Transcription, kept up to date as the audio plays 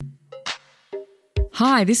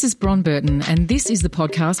Hi, this is Bron Burton, and this is the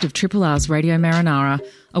podcast of Triple R's Radio Marinara,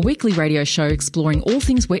 a weekly radio show exploring all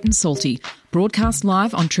things wet and salty, broadcast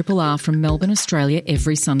live on Triple R from Melbourne, Australia,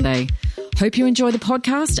 every Sunday. Hope you enjoy the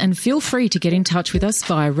podcast and feel free to get in touch with us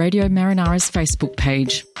via Radio Marinara's Facebook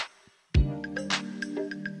page.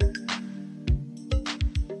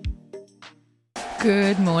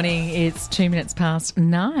 Good morning. It's 2 minutes past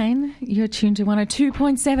 9. You're tuned to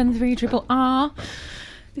 102.73 Triple R.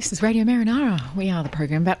 This is Radio Marinara. We are the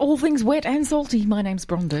program about all things wet and salty. My name's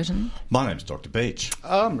Bron Burton. My name's Dr. Beach.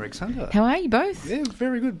 I'm Rex Hunter. How are you both? Yeah,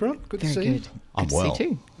 very good, Bron. Good to see you. I'm good well. to see you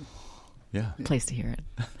too. Yeah. Pleased to hear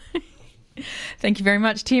it. Thank you very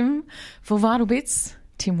much, Tim, for Vital Bits.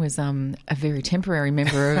 Tim was a very temporary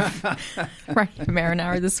member of Radio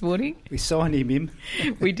Marinara this morning. We signed him in.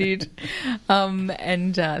 We did.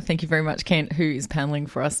 And thank you very much, Kent, who is panelling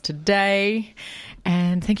for us today.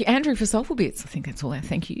 And thank you, Andrew, for Soulful Bits. I think that's all our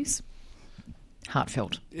thank yous.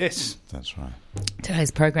 Heartfelt. Yes. That's right.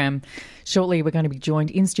 Today's program, shortly we're going to be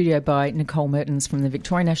joined in studio by Nicole Mertens from the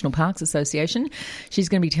Victoria National Parks Association. She's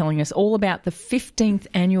going to be telling us all about the 15th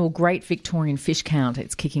annual Great Victorian Fish Count.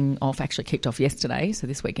 It's actually kicked off yesterday, so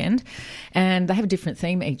this weekend. And they have a different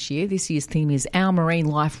theme each year. This year's theme is Our Marine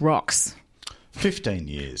Life Rocks. 15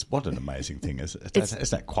 years. What an amazing thing.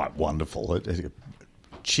 Isn't that quite wonderful? It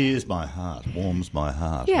cheers my heart, warms my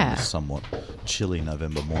heart on this somewhat chilly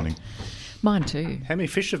November morning. Mine too. How many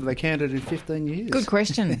fish have they counted in 15 years? Good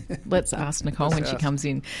question. Let's ask Nicole when she comes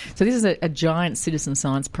in. So this is a giant citizen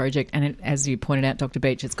science project, and as you pointed out, Dr.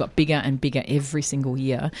 Beach, it's got bigger and bigger every single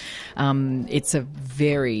year. It's a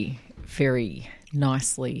very, very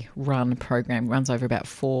nicely run program. It runs over about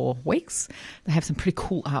 4 weeks. They have some pretty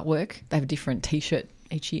cool artwork. They have a different T-shirt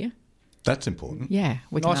each year. That's important. Yeah.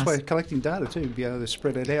 Nice way of collecting data too, be able to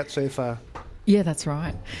spread it out so far. Yeah, that's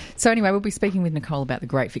right. So anyway, we'll be speaking with Nicole about the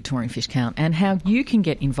Great Victorian Fish Count and how you can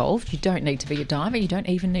get involved. You don't need to be a diver. You don't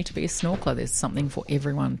even need to be a snorkeler. There's something for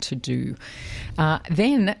everyone to do.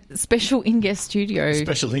 Then, special in-guest studio.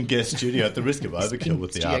 Special in-guest studio at the risk of overkill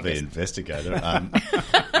with the RV investigator.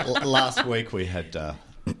 Last week we had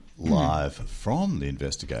live from the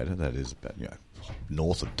investigator, that is about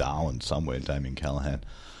north of Darwin somewhere, Damien Callaghan,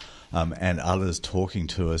 and others talking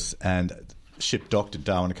to us, and ship docked at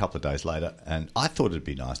Darwin a couple of days later, and I thought it'd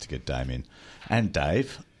be nice to get Damien and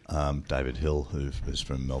Dave, David Hill, who is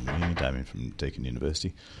from Melbourne Uni, Damien from Deakin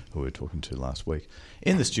University, who we were talking to last week,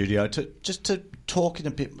 in the studio to talk in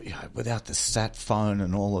a bit, without the sat phone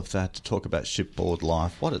and all of that, to talk about shipboard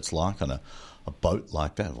life, what it's like on a boat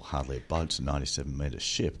like that. Well, hardly a boat, it's a 97-metre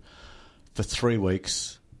ship. For 3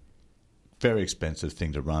 weeks, very expensive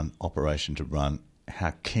thing to run, operation to run,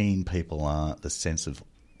 how keen people are, the sense of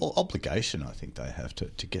obligation I think they have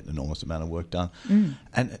to get an enormous amount of work done,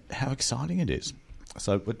 and how exciting it is.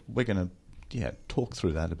 So we're going to talk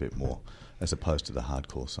through that a bit more, as opposed to the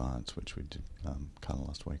hardcore science, which we did kind of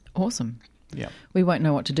last week. Awesome. Yeah. We won't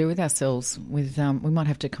know what to do with ourselves. We might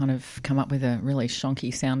have to kind of come up with a really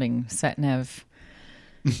shonky sounding sat-nav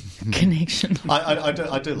connection. I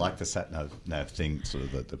do like the sat-nav thing, sort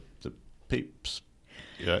of the peeps.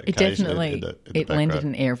 It definitely in the lended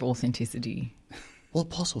an air of authenticity. Well,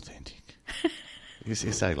 it was authentic. You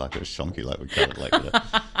say like it was shonky, like we got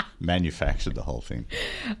it, manufactured the whole thing.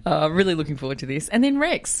 Really looking forward to this. And then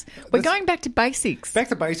Rex, we're going back to basics. Back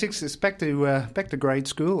to basics. It's back to grade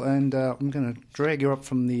school, and I'm going to drag you up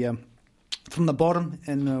from the bottom,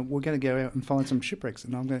 and we're going to go out and find some shipwrecks,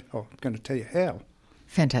 and I'm going to tell you how.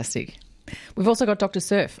 Fantastic. We've also got Dr.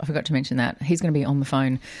 Surf. I forgot to mention that. He's going to be on the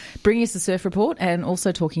phone bringing us the surf report and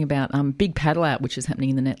also talking about Big Paddle Out, which is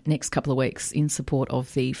happening in the next couple of weeks in support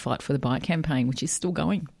of the Fight for the Bite campaign, which is still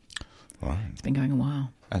going. Right. It's been going a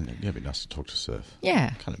while. And it'd be nice to talk to Surf.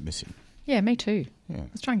 Yeah. Kind of miss him. Yeah, me too. Yeah.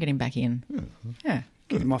 Let's try and get him back in. Yeah.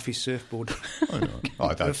 Get him off his surfboard.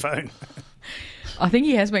 The phone. I think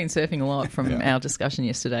he has been surfing a lot from our discussion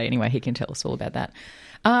yesterday. Anyway, he can tell us all about that.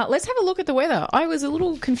 Let's have a look at the weather. I was a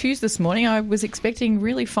little confused this morning. I was expecting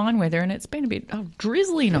really fine weather, and it's been a bit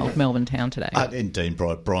drizzly in old Melbourne town today. Indeed,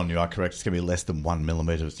 Bron, you are correct. It's going to be less than 1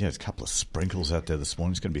 millimetre. There's a couple of sprinkles out there this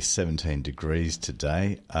morning. It's going to be 17 degrees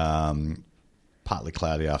today. Partly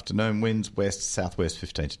cloudy afternoon. Winds west-southwest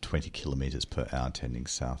 15 to 20 kilometres per hour, tending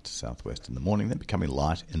south to southwest in the morning, then becoming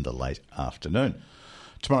light in the late afternoon.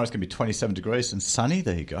 Tomorrow's going to be 27 degrees and sunny.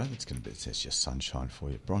 There you go. It's going to be, it's just sunshine for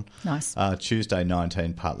you, Bron. Nice. Tuesday,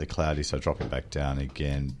 19, partly cloudy, so dropping back down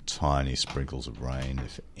again. Tiny sprinkles of rain,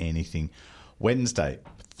 if anything. Wednesday,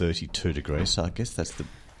 32 degrees. So I guess that's the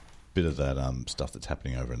bit of that stuff that's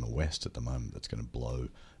happening over in the west at the moment that's going to blow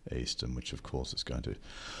east, and which, of course, is going to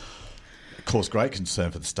Of course, great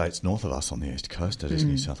concern for the states north of us on the east coast, that is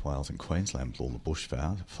New South Wales and Queensland, with all the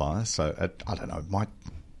bushfires. So, I don't know, my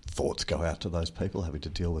thoughts go out to those people having to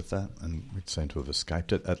deal with that, and we seem to have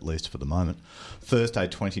escaped it, at least for the moment. Thursday,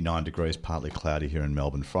 29 degrees, partly cloudy here in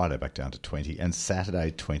Melbourne. Friday, back down to 20. And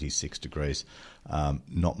Saturday, 26 degrees.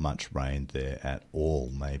 Not much rain there at all,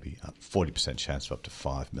 maybe. 40% chance of up to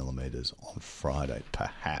 5 millimetres on Friday,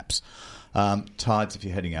 perhaps. Tides, if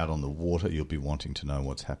you're heading out on the water, you'll be wanting to know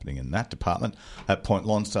what's happening in that department. At Point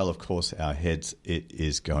Lonsdale, of course, our heads, it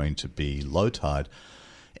is going to be low tide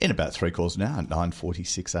in about 3/4 an hour at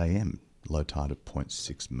 9:46 a.m. Low tide of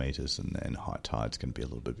 0.6 metres, and then high tide's going to be a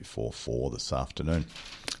little bit before 4 this afternoon.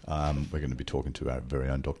 We're going to be talking to our very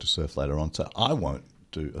own Dr. Surf later on, so I won't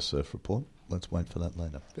do a surf report. Let's wait for that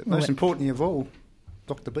later. But most importantly of all,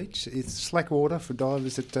 Dr. Beach, it's slack water for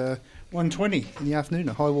divers at 1:20 in the afternoon,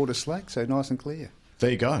 a high water slack, so nice and clear. There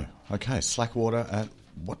you go. Okay, slack water at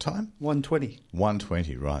what time? 1:20.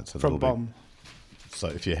 1:20, right. So from Bomb. So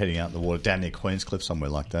if you're heading out in the water down near Queenscliff, somewhere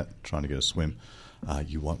like that, trying to get a swim,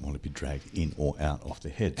 you won't want to be dragged in or out of the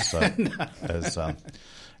head. So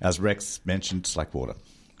as Rex mentioned, slack water.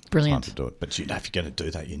 Brilliant. Time to do it. But if you're going to do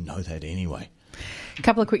that, you know that anyway. A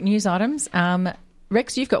couple of quick news items.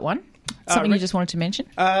 Rex, you've got one. Something you just wanted to mention?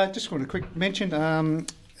 Just want to quick mention,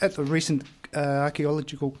 at the recent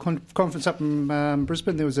archaeological conference up in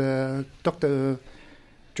Brisbane, there was a Dr.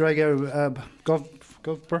 Drago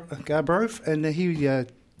Garbrove, and he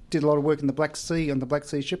did a lot of work in the Black Sea, on the Black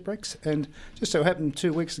Sea shipwrecks. And just so happened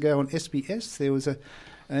 2 weeks ago on SBS, there was an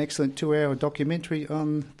excellent 2-hour documentary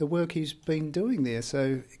on the work he's been doing there.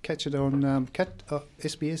 So catch it on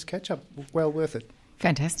SBS Catch Up. Well worth it.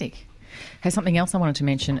 Fantastic. There's something else I wanted to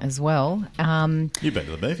mention as well. You've been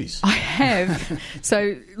to the movies. I have.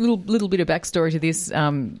 So little bit of backstory to this.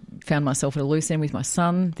 Found myself at a loose end with my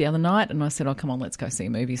son the other night, and I said, come on, let's go see a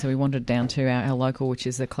movie. So we wandered down to our local, which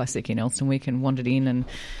is a classic in Elsternwick, and wandered in and,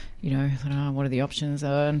 thought, what are the options?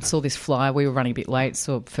 And saw this flyer. We were running a bit late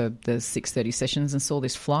for the 6:30 sessions, and saw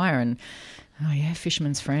this flyer and,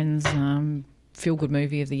 Fisherman's Friends, feel-good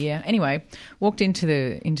movie of the year. Anyway, walked into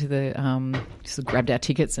the just grabbed our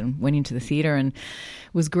tickets and went into the theatre, and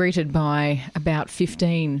was greeted by about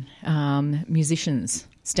 15 musicians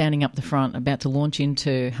standing up the front, about to launch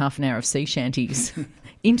into half an hour of sea shanties.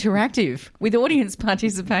 Interactive, with audience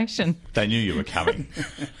participation. They knew you were coming.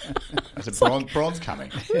 I said, Bron's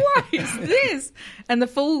coming. What is this? And the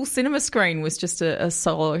full cinema screen was just a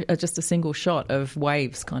single shot of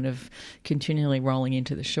waves kind of continually rolling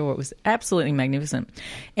into the shore. It was absolutely magnificent.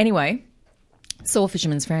 Anyway, saw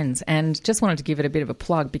Fisherman's Friends, and just wanted to give it a bit of a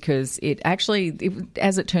plug, because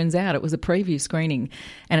as it turns out, it was a preview screening,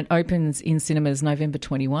 and it opens in cinemas November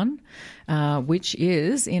 21, which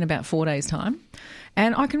is in about 4 days' time.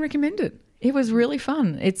 And I can recommend it. It was really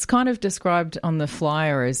fun. It's kind of described on the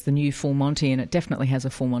flyer as the new Full Monty, and it definitely has a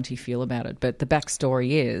Full Monty feel about it. But the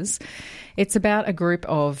backstory is, it's about a group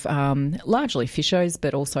of largely fishers,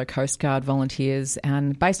 but also Coast Guard volunteers,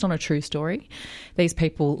 and based on a true story. These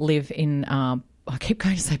people live in I keep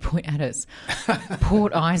going to say Point Addis.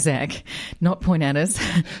 Port Isaac, not Point Addis.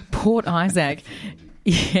 Port Isaac.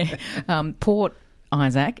 Yeah, Port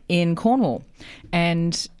Isaac in Cornwall.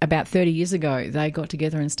 And about 30 years ago, they got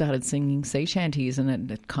together and started singing sea shanties, and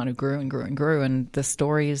it kind of grew and grew and grew. And the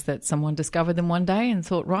story is that someone discovered them one day and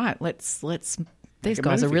thought, right, let's these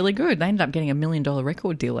guys are really good. They ended up getting $1 million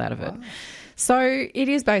record deal out of it. Wow. So it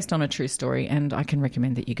is based on a true story, and I can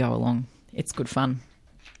recommend that you go along. It's good fun.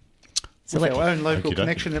 So with our own local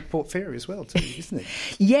connection at Port Fairy as well, too, isn't it?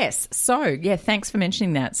 Yes. So, thanks for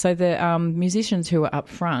mentioning that. So the musicians who were up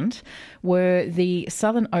front were the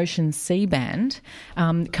Southern Ocean Sea Band,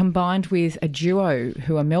 combined with a duo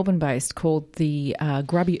who are Melbourne-based called the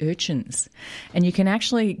Grubby Urchins. And you can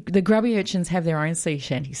the Grubby Urchins have their own sea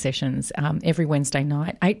shanty sessions every Wednesday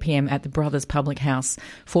night, 8 p.m. at the Brothers Public House,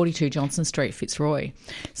 42 Johnson Street, Fitzroy.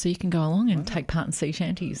 So you can go along and take part in sea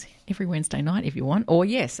shanties every Wednesday night if you want. Or,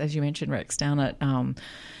 yes, as you mentioned, Rex, down at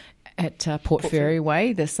Port Fairy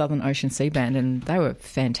Way, the Southern Ocean Sea Band, and they were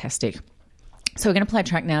fantastic. So we're going to play a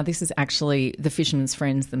track now. This is actually the Fisherman's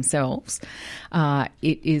Friends themselves.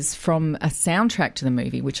 It is from a soundtrack to the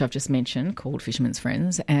movie, which I've just mentioned, called Fisherman's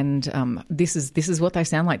Friends, and this is what they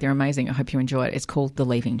sound like. They're amazing. I hope you enjoy it. It's called The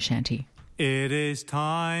Leaving Shanty. It is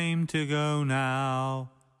time to go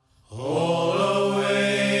now. Haul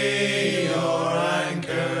away your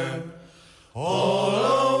anchor.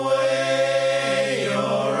 Haul away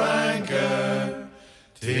your anchor.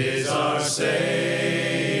 'Tis our sailing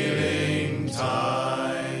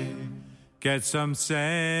time. Get some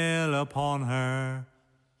sail upon her.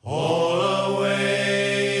 Haul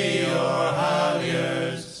away your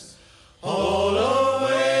halyards. Haul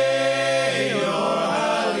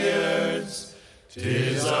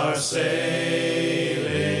our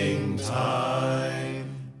sailing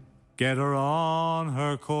time. Get her on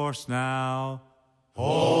her course now.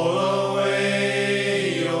 Haul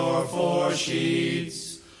away your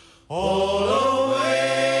foresheets. Haul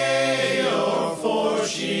away your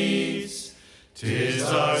foresheets. 'Tis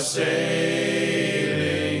our sailing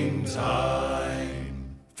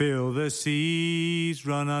time. Feel the seas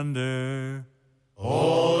run under.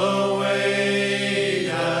 Haul away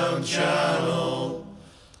down channel.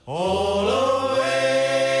 Haul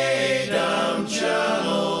away down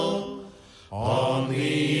channel. On the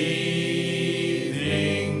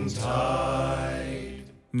evening tide.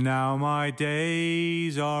 Now my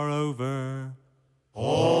days are over.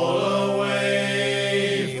 Haul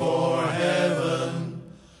away for heaven.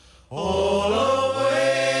 Haul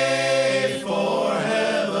away for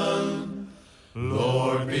heaven.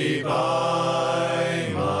 Lord be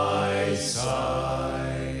by my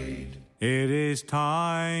side. It is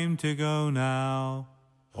time to go now.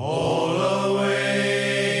 Haul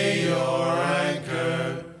away your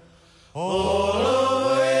anchor. Haul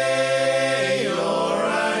away your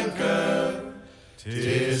anchor.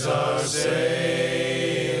 'Tis our sailing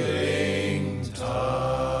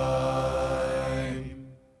time.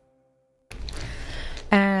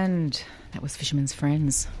 And that was Fisherman's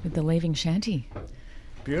Friends with the Leaving Shanty.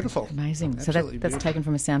 Beautiful. Amazing. Absolutely So that's beautiful. taken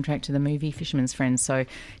from a soundtrack to the movie Fisherman's Friends, so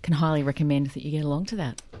can highly recommend that you get along to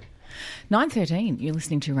that. 9:13, you're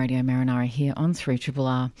listening to Radio Marinara here on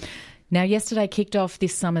 3RRR. Now, yesterday kicked off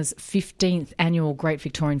this summer's 15th annual Great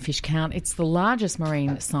Victorian Fish Count. It's the largest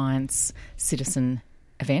marine science citizen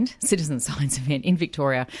science event in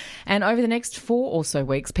Victoria. And over the next 4 or so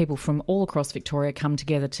weeks, people from all across Victoria come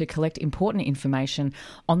together to collect important information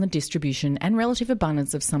on the distribution and relative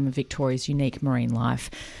abundance of some of Victoria's unique marine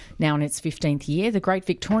life. Now, in its 15th year, the Great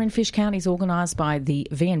Victorian Fish Count is organised by the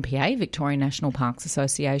VNPA, Victorian National Parks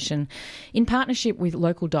Association, in partnership with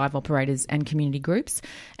local dive operators and community groups,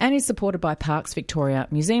 and is supported by Parks Victoria,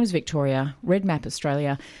 Museums Victoria, Red Map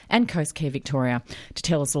Australia and Coast Care Victoria. To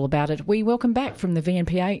tell us all about it, we welcome back from the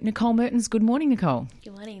VNPA, Nicole Mertens. Good morning, Nicole.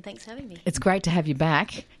 Good morning. Thanks for having me. It's great to have you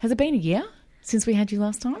back. Has it been a year since we had you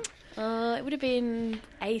last time? It would have been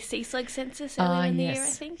a sea slug census earlier in the year, I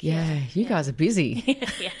think. Yeah, you guys are busy.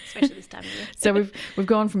 Yeah, especially this time of year. So we've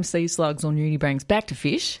gone from sea slugs or nudibranchs back to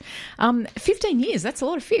fish. 15 years, that's a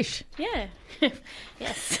lot of fish. Yeah.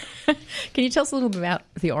 Yes. Can you tell us a little bit about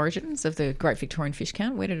the origins of the Great Victorian Fish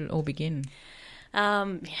Count? Where did it all begin?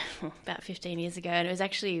 About 15 years ago. And it was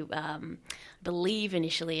actually, I believe,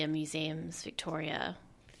 initially a Museums Victoria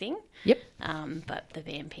thing. Yep. But the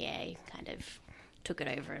VNPA kind of took it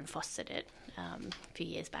over and fostered it a few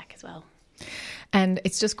years back as well. And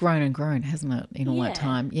it's just grown and grown, hasn't it, in all that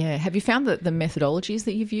time? Yeah. Have you found that the methodologies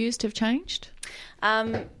that you've used have changed?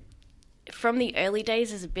 From the early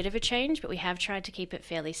days, there's a bit of a change, but we have tried to keep it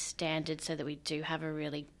fairly standard so that we do have a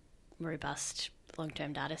really robust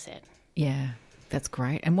long-term data set. Yeah, that's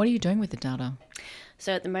great. And what are you doing with the data?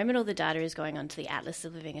 So at the moment, all the data is going onto the Atlas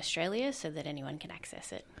of Living Australia so that anyone can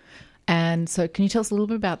access it. And so can you tell us a little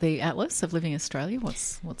bit about the Atlas of Living Australia?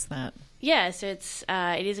 What's that? Yeah, so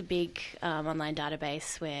it is a big online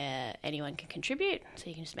database where anyone can contribute. So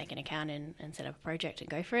you can just make an account and set up a project and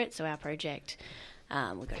go for it. So our project,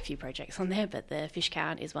 we've got a few projects on there, but the fish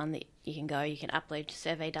count is one that you can upload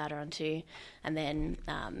survey data onto, and then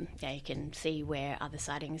you can see where other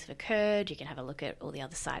sightings have occurred. You can have a look at all the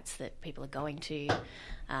other sites that people are going to,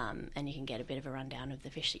 and you can get a bit of a rundown of the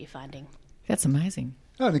fish that you're finding. That's amazing.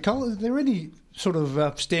 Oh, Nicole, are there any sort of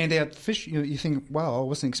standout fish you think, wow, I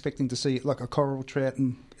wasn't expecting to see like a coral trout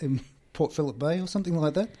in Port Phillip Bay or something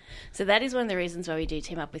like that? So that is one of the reasons why we do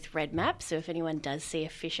team up with Red Map. So if anyone does see a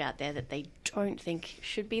fish out there that they don't think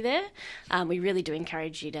should be there, we really do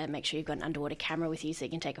encourage you to make sure you've got an underwater camera with you so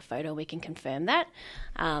you can take a photo and we can confirm that.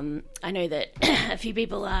 I know that a few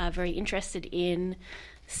people are very interested in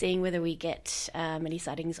seeing whether we get any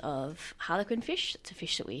sightings of harlequin fish. It's a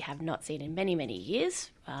fish that we have not seen in many, many years.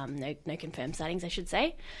 No confirmed sightings, I should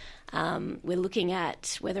say. We're looking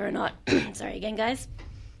at whether or not, sorry again, guys,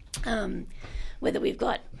 whether we've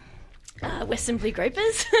got western blue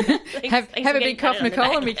gropers. Have a big cough,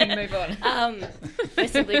 Nicole, and we can move on.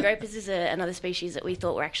 Western blue gropers is another species that we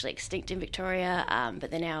thought were actually extinct in Victoria,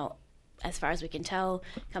 but they're now, as far as we can tell,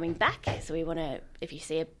 coming back. So we want to, if you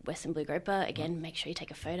see a western blue groper, again, make sure you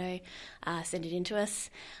take a photo, send it in to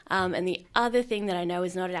us. And the other thing that I know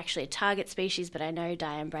is not actually a target species, but I know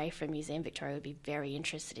Diane Bray from Museum Victoria would be very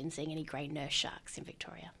interested in seeing any grey nurse sharks in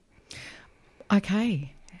Victoria.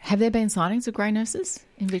 Okay. Have there been sightings of grey nurses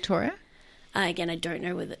in Victoria? Again, I don't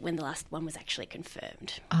know when the last one was actually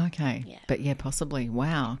confirmed. Okay. Yeah. But yeah, possibly.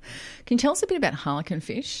 Wow. Can you tell us a bit about harlequin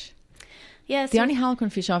fish? Yeah, The only harlequin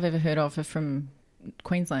fish I've ever heard of are from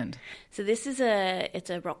Queensland. So this is a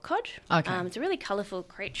rock cod. Okay. It's a really colourful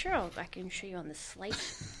creature. I can show you on the slate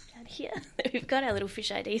down here. We've got our little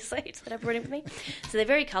fish ID slates that I brought in with me. So they're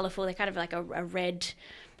very colourful. They're kind of like a red,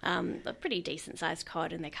 a pretty decent sized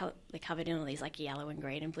cod, and they're covered in all these like yellow and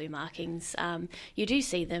green and blue markings. You do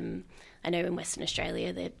see them. I know in Western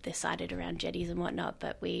Australia they're sighted around jetties and whatnot,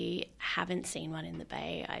 but we haven't seen one in the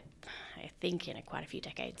bay. I think in quite a few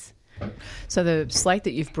decades. So the slate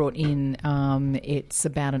that you've brought in, it's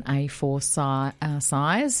about an A4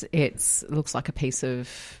 size. It looks like a piece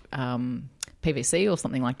of PVC or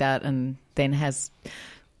something like that, and then has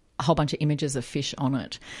a whole bunch of images of fish on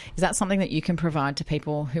it. Is that something that you can provide to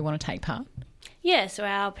people who want to take part? Yeah, so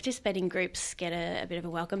our participating groups get a bit of a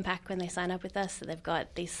welcome pack when they sign up with us. So they've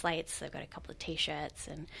got these slates, they've got a couple of T-shirts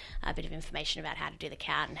and a bit of information about how to do the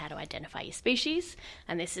count and how to identify your species.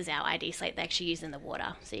 And this is our ID slate they actually use in the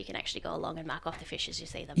water, so you can actually go along and mark off the fish as you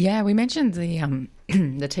see them. Yeah, we mentioned the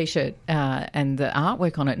the T-shirt and the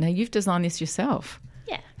artwork on it. Now, you've designed this yourself.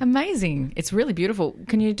 Yeah. Amazing. It's really beautiful.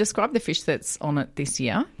 Can you describe the fish that's on it this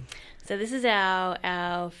year? So this is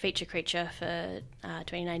our feature creature for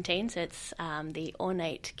 2019. So it's the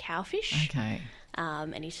ornate cowfish. Okay.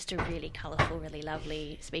 And he's just a really colourful, really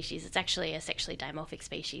lovely species. It's actually a sexually dimorphic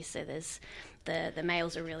species. So there's the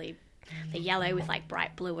males are really they're yellow with like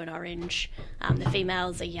bright blue and orange. The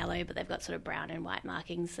females are yellow, but they've got sort of brown and white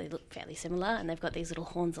markings. They look fairly similar, and they've got these little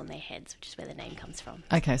horns on their heads, which is where the name comes from.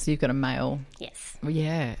 Okay, so you've got a male. Yes.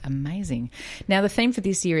 Yeah, amazing. Now, the theme for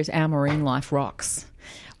this year is Our Marine Life Rocks.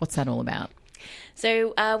 What's that all about?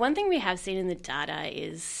 So one thing we have seen in the data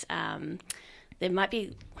is there might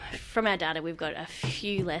be, from our data, we've got a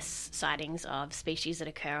few less sightings of species that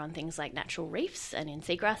occur on things like natural reefs and in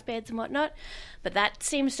seagrass beds and whatnot, but that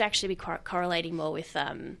seems to actually be correlating more with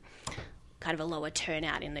kind of a lower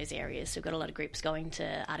turnout in those areas. So we've got a lot of groups going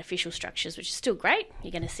to artificial structures, which is still great.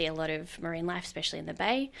 You're going to see a lot of marine life, especially in the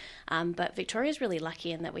bay. But Victoria's really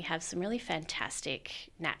lucky in that we have some really fantastic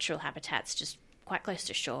natural habitats just quite close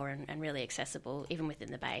to shore and really accessible, even within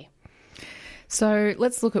the bay. So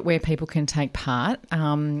let's look at where people can take part.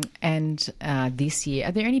 This year,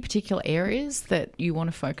 are there any particular areas that you want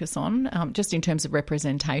to focus on? Just in terms of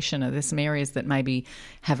representation, are there some areas that maybe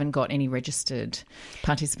haven't got any registered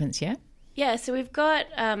participants yet? Yeah, so we've got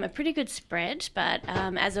a pretty good spread, but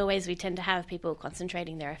as always, we tend to have people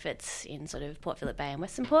concentrating their efforts in sort of Port Phillip Bay and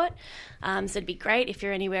Western Port. So it'd be great if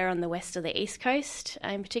you're anywhere on the west or the east coast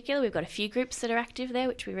in particular. We've got a few groups that are active there,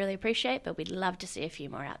 which we really appreciate, but we'd love to see a few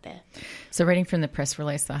more out there. So reading from the press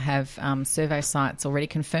release, I have survey sites already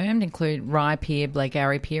confirmed, include Rye Pier,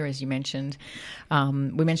 Blackgowrie Pier, as you mentioned.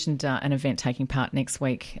 We mentioned an event taking part next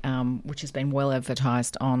week, which has been well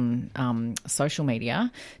advertised on social media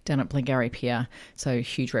down at Blackgowrie Pier, so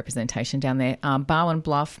huge representation down there. Barwon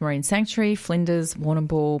Bluff Marine Sanctuary, Flinders,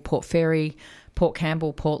 Warrnambool, Port Fairy, Port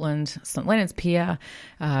Campbell, Portland, St Leonard's Pier,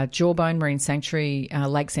 Jawbone Marine Sanctuary,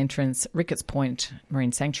 Lakes Entrance, Ricketts Point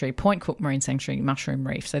Marine Sanctuary, Point Cook Marine Sanctuary, Mushroom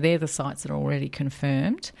Reef. So they're the sites that are already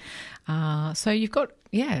confirmed. So you've got,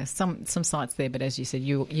 some sites there, but as you said,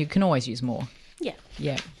 you can always use more.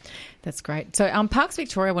 Yeah, that's great. So Parks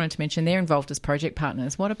Victoria, I wanted to mention, they're involved as project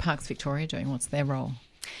partners. What are Parks Victoria doing? What's their role?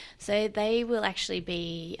 So they will actually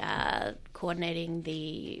be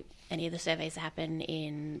coordinating any of the surveys that happen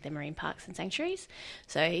in the marine parks and sanctuaries.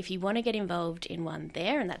 So if you want to get involved in one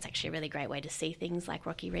there, and that's actually a really great way to see things like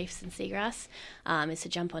rocky reefs and seagrass, is to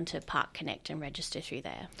jump onto Park Connect and register through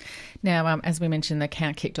there. Now, as we mentioned, the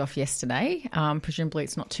count kicked off yesterday. Presumably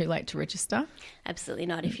it's not too late to register? Absolutely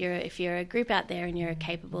not. If you're a group out there and you're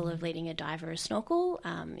capable of leading a dive or a snorkel,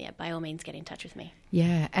 by all means get in touch with me.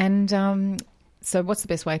 Yeah, and so what's the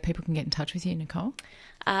best way people can get in touch with you, Nicole?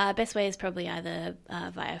 Best way is probably either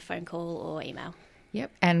via phone call or email. Yep.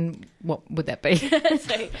 And what would that be?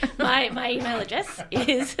 So my email address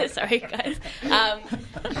is, sorry guys,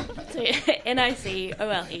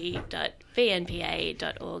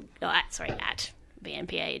 nicole.vnpa.org, at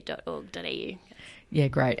vnpa.org.au. Yeah,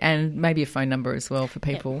 great. And maybe a phone number as well for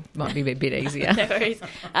people. Might be a bit easier. No worries.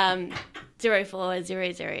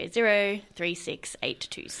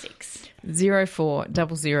 0400036826.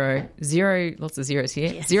 0400, lots of zeros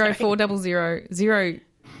here. Yes,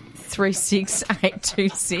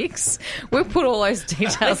 0400036826. We'll put all those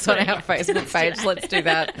details on our Facebook page. Let's do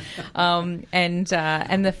that. And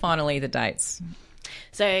finally, the dates.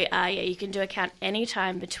 So, you can do a count any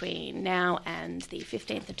time between now and the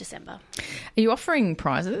 15th of December. Are you offering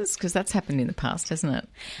prizes? Because that's happened in the past, hasn't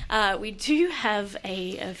it? We do have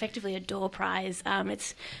effectively a door prize.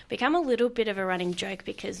 It's become a little bit of a running joke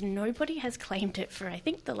because nobody has claimed it for, I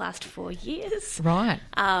think, the last 4 years. Right.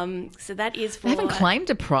 So that is for... They haven't claimed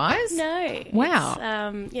a prize? No.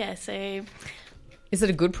 Wow. So... Is it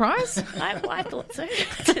a good prize? I thought so.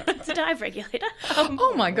 It's a dive regulator.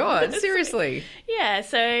 Oh my God! Seriously? Yeah.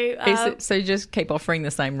 So. So you just keep offering the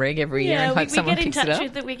same reg every year and hope someone picks it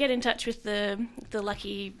up? We get in touch with the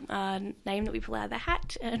lucky name that we pull out of the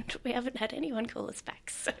hat, and we haven't had anyone call us back.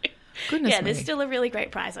 So. Goodness me. There's still a really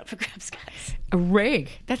great prize up for grabs, guys. A reg?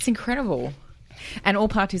 That's incredible. And all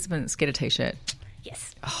participants get a T-shirt?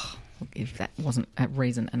 Yes. Oh, if that wasn't a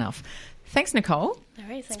reason enough. Thanks, Nicole. No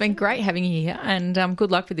worries, it's been great having you here, and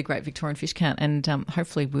good luck with the Great Victorian Fish Count, and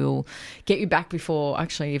hopefully we'll get you back before,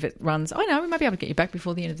 actually, if it runs, we might be able to get you back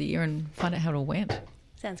before the end of the year and find out how it all went.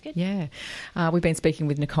 Sounds good. Yeah. We've been speaking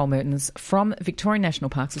with Nicole Mertens from Victorian National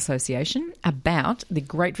Parks Association about the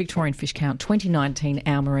Great Victorian Fish Count 2019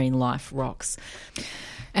 Our Marine Life Rocks.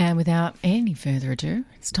 And without any further ado,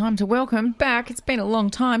 it's time to welcome back, it's been a long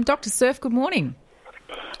time, Dr. Surf. Good morning.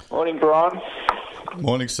 Morning, Brian.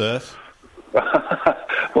 Morning, Surf.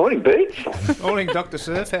 Morning, Beach. Morning, Dr.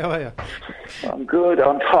 Surf. How are you? I'm good.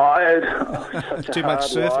 I'm tired. Too much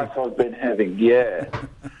surfing. Life I've been having. Yeah,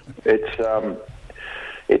 it's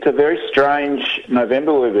a very strange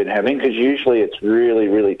November we've been having because usually it's really,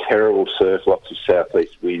 really terrible surf, lots of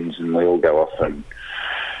southeast winds, and we all go off and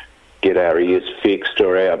get our ears fixed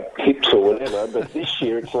or our hips or whatever. But this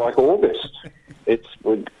year it's like August. It's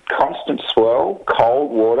with constant swell,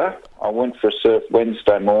 cold water. I went for a surf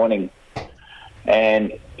Wednesday morning.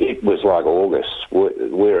 And it was like August.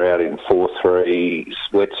 We're out in 4-3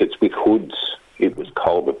 sweatsuits with hoods. It was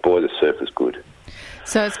cold, but boy, the surf was good.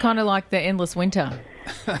 So it's kind of like the endless winter.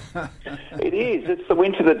 It is. It's the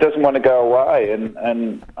winter that doesn't want to go away.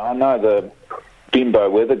 And I know the bimbo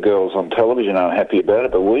weather girls on television aren't happy about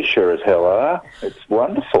it, but we sure as hell are. It's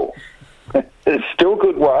wonderful. There's still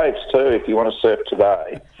good waves too if you want to surf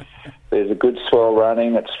today. There's a good swell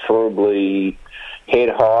running. It's probably head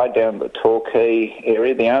high down the Torquay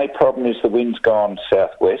area. The only problem is the wind's gone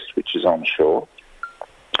southwest, which is onshore.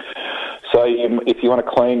 So if you want a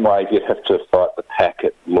clean wave, you'd have to fight the pack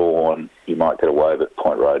at Lawn. You might get a wave at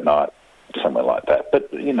Point Road Night, somewhere like that. But,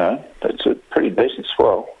 it's a pretty decent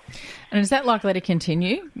swell. And is that likely to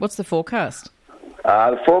continue? What's the forecast?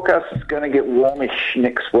 The forecast is going to get warmish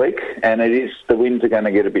next week, and the winds are going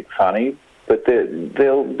to get a bit funny, but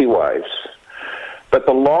there'll be waves. But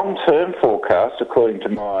the long-term forecast, according to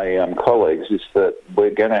my colleagues, is that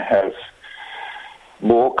we're going to have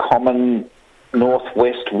more common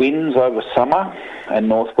northwest winds over summer, and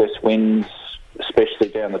northwest winds, especially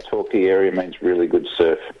down the Torquay area, means really good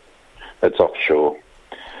surf. That's offshore.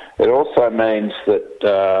 It also means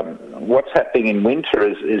that what's happening in winter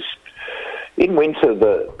is in winter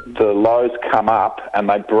the lows come up and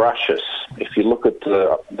they brush us. If you look at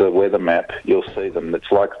the weather map, you'll see them.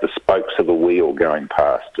 It's like the spokes of a wheel going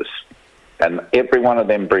past us. And every one of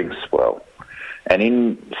them brings swell. And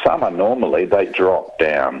in summer, normally, they drop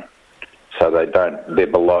down. So they're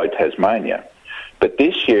below Tasmania. But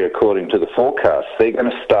this year, according to the forecast, they're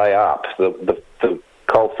going to stay up. The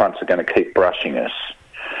cold fronts are going to keep brushing us,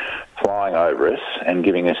 flying over us and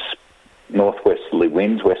giving us northwesterly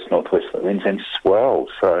winds, west-northwesterly winds and swell.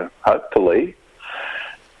 So hopefully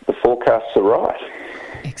the forecasts are right.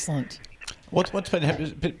 Excellent. What's been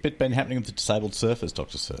happening with the disabled surfers,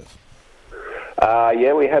 Dr. Surf?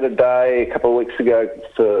 We had a day a couple of weeks ago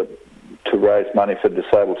to raise money for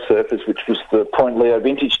disabled surfers, which was the Point Leo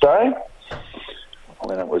Vintage Day.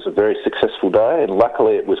 And it was a very successful day, and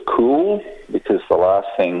luckily it was cool because the last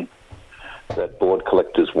thing that board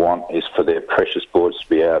collectors want is for their precious boards to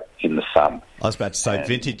be out in the sun. I was about to say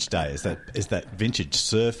Vintage Day. Is that vintage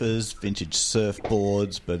surfers, vintage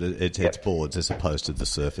surfboards, but it's boards as opposed to the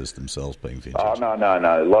surfers themselves being vintage? Oh,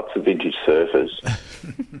 no. Lots of vintage surfers.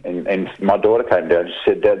 and my daughter came down and she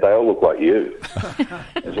said, Dad, they all look like you.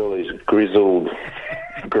 There's all these grizzled,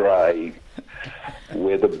 grey,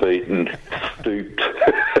 weather-beaten, stooped,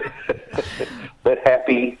 but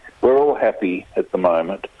happy. We're all happy at the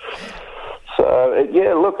moment. So,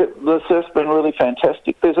 the surf's been really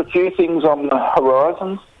fantastic. There's a few things on the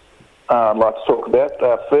horizon I'd like to talk about.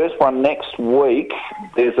 First one, next week,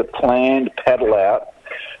 there's a planned paddle out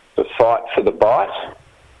for Fight for the Bite.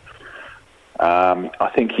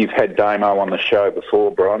 I think you've had Damo on the show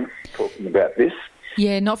before, Brian, talking about this.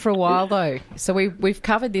 Yeah, not for a while though. So we've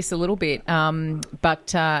covered this a little bit,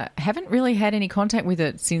 but haven't really had any contact with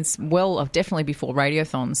it since, definitely before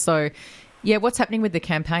Radiothon. So, yeah, what's happening with the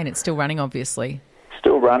campaign? It's still running, obviously.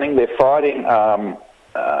 Still running. They're fighting.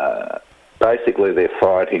 Basically, they're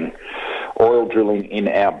fighting oil drilling in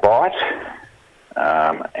our Bight,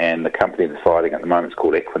 and the company they're fighting at the moment is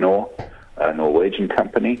called Equinor, a Norwegian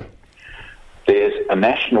company. There's a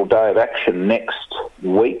National Day of Action next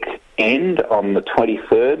weekend on the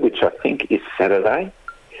 23rd, which I think is Saturday.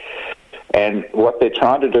 And what they're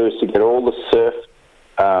trying to do is to get all the surf,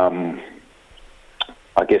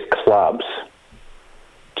 clubs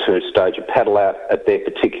to stage a paddle out at their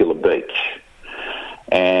particular beach.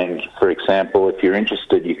 And, for example, if you're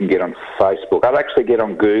interested, you can get on Facebook. I'd actually get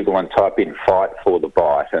on Google and type in Fight for the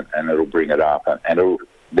Bight, and it'll bring it up. And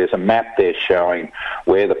there's a map there showing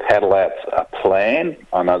where the paddle outs are planned.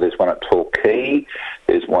 I know there's one at Torquay.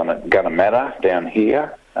 There's one at Gunnamatta down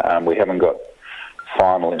here. We haven't got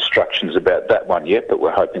final instructions about that one yet, but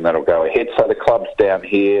we're hoping that'll go ahead. So the clubs down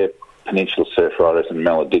here, Peninsula Surf Riders and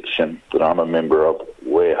Malediction, that I'm a member of,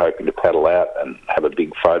 we're hoping to paddle out and have a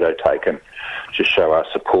big photo taken to show our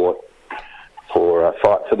support for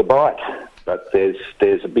Fight for the Bight. But there's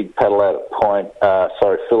a big paddle out at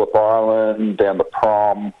Phillip Island, down the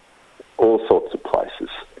Prom, all sorts of places.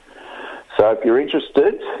 So if you're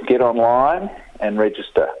interested, get online and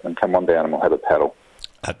register and come on down and we'll have a paddle.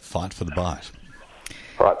 At Fight for the Bight.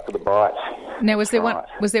 Fight for the Bight. Now, was there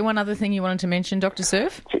one other thing you wanted to mention, Dr.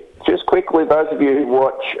 Surf? Just quickly, those of you who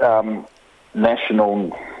watch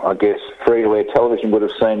national, free-to-air television would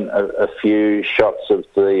have seen a few shots of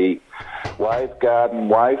the Wave Garden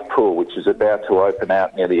wave pool, which is about to open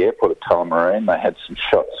out near the airport at Tullamarine. They had some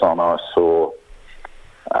shots I saw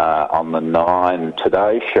on the 9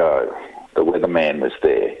 Today show. The weatherman was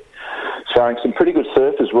there, showing some pretty good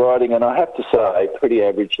surfers riding, and I have to say, pretty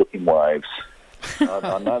average-looking waves.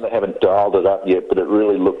 I know they haven't dialed it up yet, but it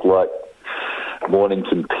really looked like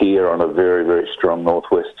Mornington Pier on a very, very strong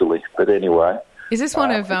northwesterly. But anyway, is this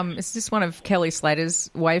one of Kelly Slater's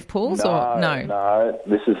wave pools? No,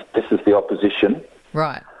 this is the opposition.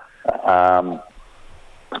 Right.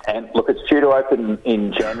 And look, it's due to open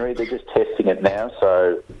in January. They're just testing it now,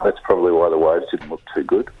 so that's probably why the waves didn't look too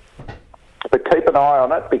good. But keep an eye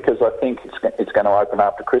on it, because I think it's going to open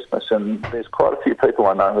after Christmas, and there's quite a few people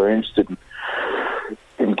I know who are interested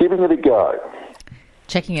in giving it a go.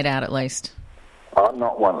 Checking it out, at least. I'm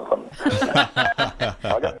not one of them.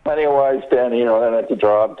 I've got plenty of waves down here. I don't have to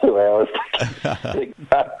drive 2 hours to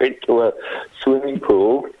go into a swimming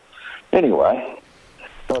pool. Anyway,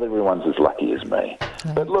 not everyone's as lucky as me.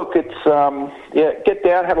 No. But look, it's, get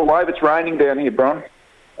down, have a wave. It's raining down here, Bron,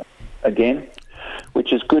 again,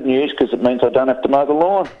 which is good news because it means I don't have to mow the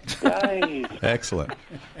lawn. Yay. Excellent.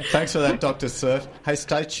 Thanks for that, Dr. Surf. Hey,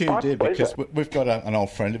 stay tuned in, because we've got an old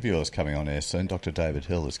friend of yours coming on air soon. Dr. David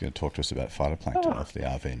Hill is going to talk to us about phytoplankton off the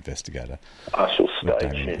RV Investigator. I shall stay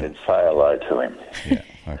tuned and say hello to him. Yeah,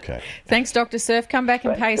 okay. Thanks, Dr. Surf. Come back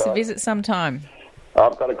and pay us a visit sometime.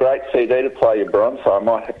 I've got a great CD to play you, Bron, so I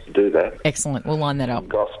might have to do that. Excellent. We'll line that up.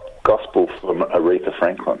 Gospel from Aretha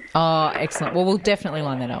Franklin. Oh, excellent. Well, we'll definitely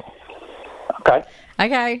line that up.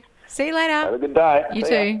 Okay. See you later. Have a good day. You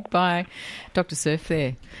too. Bye. Dr. Surf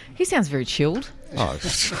there. He sounds very chilled. Oh,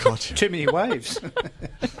 God. Too many waves.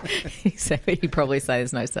 He'd probably say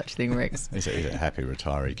there's no such thing, Rex. He's a happy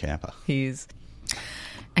retiree camper. He is.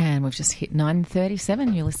 And we've just hit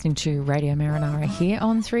 9:37. You're listening to Radio Marinara here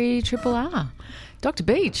on 3RRR. Dr.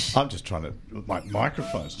 Beach. I'm just trying to... My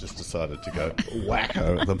microphone's just decided to go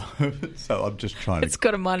wacko at the moment, so I'm just trying to... It's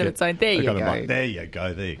got a mind of its own. There you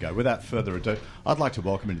go. There you go. Without further ado, I'd like to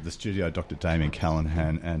welcome into the studio Dr. Damien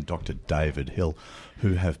Callahan and Dr. David Hill,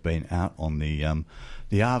 who have been out on the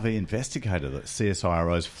RV Investigator, the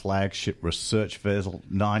CSIRO's flagship research vessel,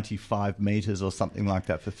 95 metres or something like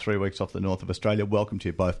that, for 3 weeks off the north of Australia. Welcome to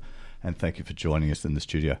you both, and thank you for joining us in the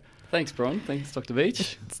studio. Thanks, Bron. Thanks, Dr.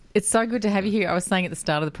 Beach. It's so good to have you here. I was saying at the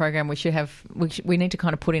start of the program we need to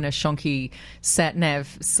kind of put in a shonky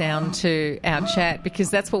sat-nav sound to our chat, because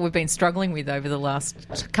that's what we've been struggling with over the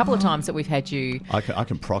last couple of times that we've had you I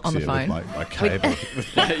can proxy on the it phone. with my cable,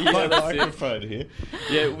 with my microphone here.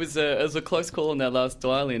 Yeah, it was a close call on that last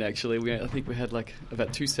dial-in, actually. I think we had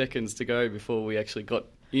about 2 seconds to go before we actually got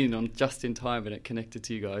just in time, and it connected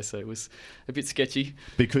to you guys, so it was a bit sketchy.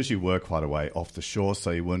 Because you were quite a way off the shore,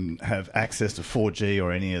 so you wouldn't have access to 4G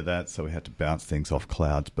or any of that, so we had to bounce things off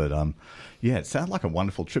clouds. But it sounded like a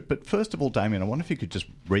wonderful trip. But first of all, Damien, I wonder if you could just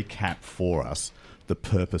recap for us the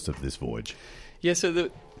purpose of this voyage. Yeah, so the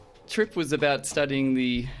trip was about studying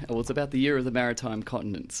it's about the year of the maritime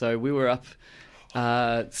continent. So we were up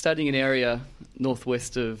studying an area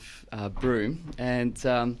northwest of Broome,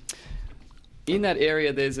 and in that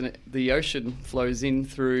area, the ocean flows in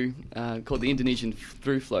through called the Indonesian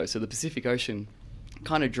through flow. So the Pacific Ocean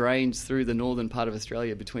kind of drains through the northern part of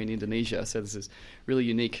Australia between Indonesia. So there's this really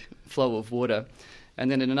unique flow of water. And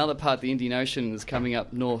then in another part, the Indian Ocean is coming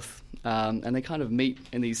up north, and they kind of meet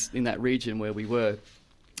in that region where we were.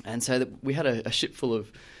 And so we had a ship full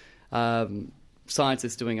of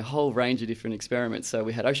scientists doing a whole range of different experiments. So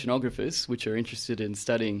we had oceanographers, which are interested in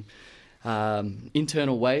studying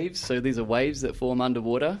internal waves. So these are waves that form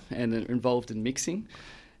underwater and are involved in mixing.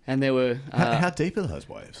 And there were... how deep are those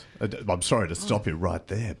waves? I'm sorry to stop you right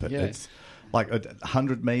there, but it's like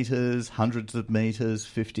 100 metres, hundreds of metres,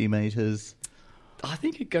 50 metres... I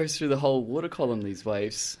think it goes through the whole water column, these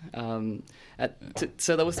waves.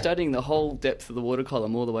 So they were studying the whole depth of the water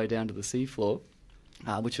column all the way down to the seafloor,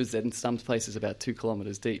 which was in some places about 2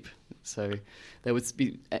 kilometres deep. So they would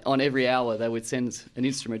be, on every hour, they would send an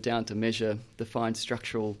instrument down to measure the fine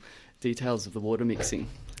structural details of the water mixing.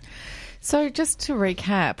 So just to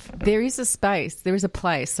recap, there is a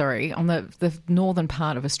place on the northern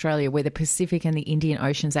part of Australia where the Pacific and the Indian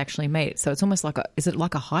Oceans actually meet. So it's almost like is it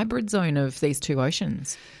like a hybrid zone of these two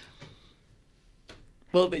oceans?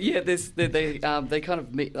 Well, yeah, they kind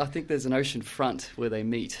of meet. I think there's an ocean front where they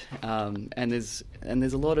meet, and there's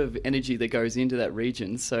a lot of energy that goes into that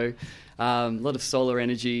region. So a lot of solar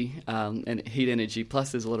energy and heat energy.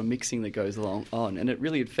 Plus, there's a lot of mixing that goes on, and it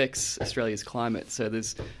really affects Australia's climate. So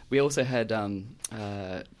we also had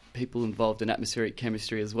people involved in atmospheric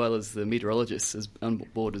chemistry as well as the meteorologists on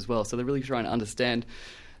board as well. So they're really trying to understand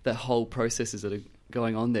the whole processes that are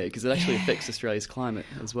going on there, because it actually affects Australia's climate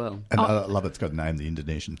as well. And I love it's got named the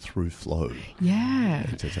Indonesian through flow. Yeah.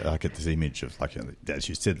 I get this image of, like, as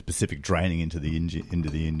you said, the Pacific draining into the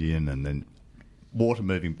Indian, and then water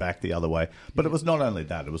moving back the other way. But it was not only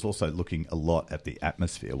that, it was also looking a lot at the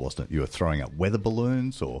atmosphere, wasn't it? You were throwing up weather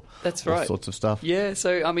balloons or That's all right. sorts of stuff. Yeah,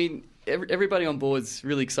 so, I mean, everybody on board's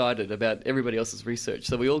really excited about everybody else's research.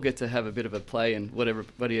 So we all get to have a bit of a play in what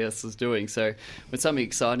everybody else is doing. So when something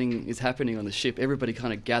exciting is happening on the ship, everybody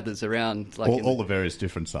kind of gathers around. Like all the various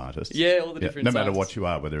different scientists. Yeah, all the different no scientists. matter what you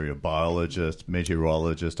are, whether you're a biologist,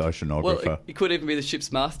 meteorologist, oceanographer. Well, it could even be the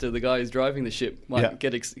ship's master, the guy who's driving the ship. Might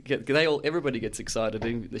everybody gets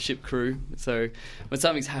excited, the ship crew. So when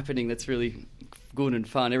something's happening that's really good and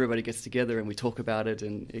fun, everybody gets together and we talk about it,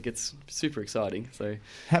 and it gets super exciting. So,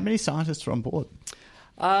 how many scientists are on board?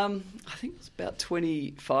 I think it's about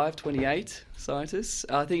 25, 28 scientists.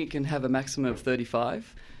 I think it can have a maximum of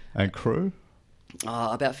 35. And crew?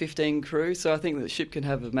 About 15 crew. So I think the ship can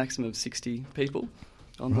have a maximum of 60 people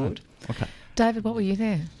on board. Okay. David, what were you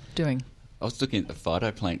there doing? I was looking at the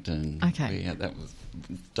phytoplankton. Okay. That was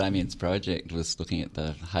Damien's project, was looking at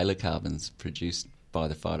the halocarbons produced by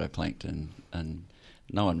the phytoplankton, and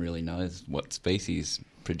no one really knows what species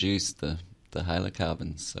produce the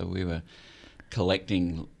halocarbons. So we were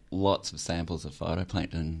collecting lots of samples of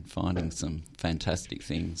phytoplankton, finding some fantastic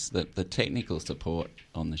things. The technical support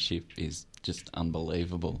on the ship is just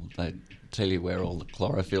unbelievable. They tell you where all the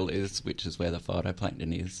chlorophyll is, which is where the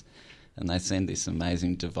phytoplankton is, and they send this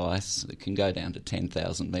amazing device that can go down to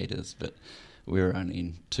 10,000 metres, but we were only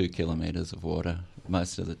in 2 kilometres of water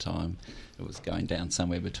most of the time. It was going down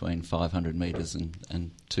somewhere between 500 metres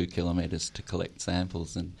and 2 kilometres to collect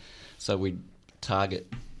samples, and so we'd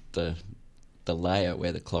target the layer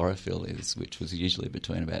where the chlorophyll is, which was usually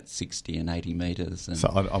between about 60 and 80 metres. So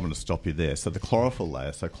I'm going to stop you there. So the chlorophyll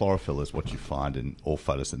layer, so chlorophyll is what you find in all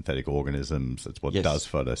photosynthetic organisms. It's what does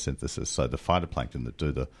photosynthesis. So the phytoplankton that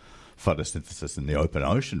do the photosynthesis in the open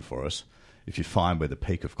ocean for us, if you find where the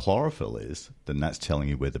peak of chlorophyll is, then that's telling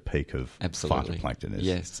you where the peak of phytoplankton is.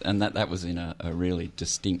 Yes, and that was in a really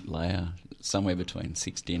distinct layer, somewhere between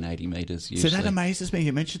 60 and 80 metres usually. So that amazes me.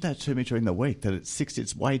 You mentioned that to me during the week, that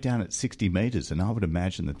it's way down at 60 metres, and I would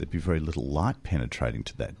imagine that there'd be very little light penetrating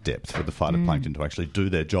to that depth for the phytoplankton to actually do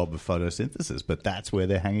their job of photosynthesis, but that's where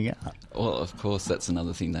they're hanging out. Well, of course, that's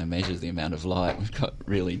another thing they measure, the amount of light. We've got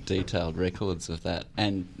really detailed records of that,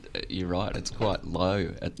 and you're right, it's quite low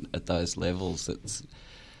at those levels.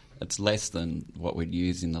 It's less than what we'd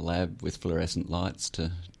use in the lab with fluorescent lights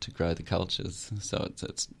to grow the cultures. So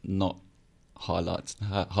it's not high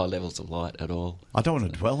levels of light at all. I don't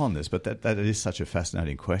want to dwell on this, but that is such a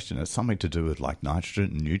fascinating question. It's something to do with like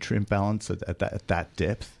nitrogen and nutrient balance at that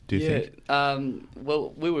depth. Do you think?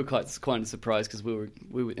 Well, we were quite surprised because we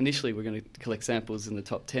were initially going to collect samples in the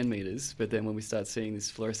top 10 metres, but then when we started seeing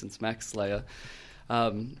this fluorescence max layer.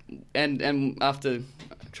 And after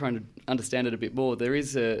trying to understand it a bit more,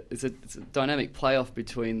 it's a dynamic playoff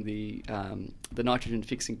between the nitrogen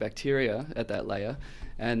fixing bacteria at that layer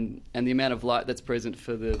and the amount of light that's present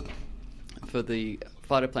for the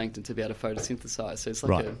phytoplankton to be able to photosynthesize. So it's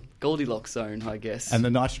like a Goldilocks zone, I guess. And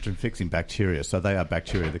the nitrogen fixing bacteria, so they are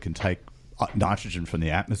bacteria that can take nitrogen from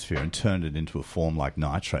the atmosphere and turned it into a form like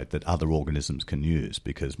nitrate that other organisms can use,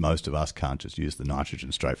 because most of us can't just use the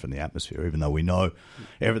nitrogen straight from the atmosphere, even though we know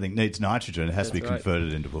everything needs nitrogen. It has to be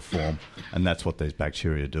converted into a form, and that's what these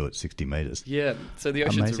bacteria do at 60 metres. Yeah, so the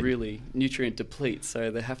oceans Amazing. are really nutrient deplete,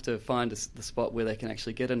 so they have to find the spot where they can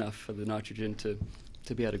actually get enough for the nitrogen to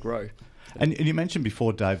be able to grow. And you mentioned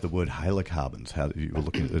before, Dave, the word halocarbons, how you were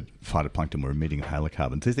looking at the phytoplankton were emitting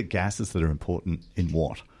halocarbons. These are gases that are important in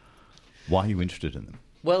what? Why are you interested in them?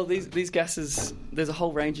 Well, these gases, there's a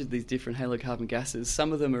whole range of these different halocarbon gases.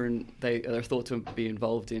 Some of them they are thought to be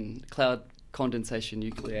involved in cloud condensation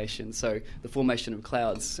nucleation, so the formation of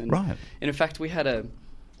clouds. And, right. And in fact, we had a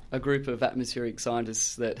group of atmospheric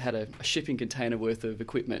scientists that had a shipping container worth of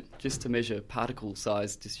equipment just to measure particle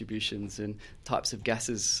size distributions and types of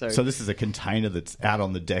gases. So this is a container that's out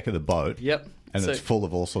on the deck of the boat. Yep. And it's full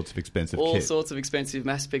of all sorts of expensive all kit. sorts of expensive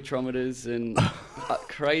mass spectrometers and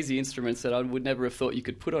crazy instruments that I would never have thought you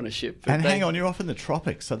could put on a ship. And hang on, you're off in the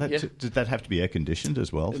tropics, so did that have to be air conditioned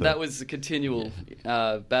as well? That was a continual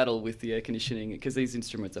battle with the air conditioning, because these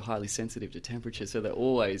instruments are highly sensitive to temperature, so they're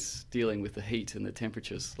always dealing with the heat and the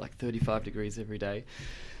temperatures, like 35 degrees every day.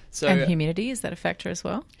 So, and humidity, is that a factor as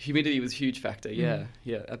well? Humidity was a huge factor, yeah,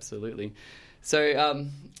 absolutely. So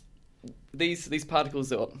these particles,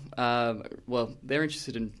 they're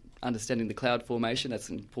interested in understanding the cloud formation. That's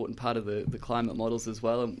an important part of the climate models as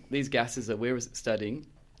well. And these gases that we're studying,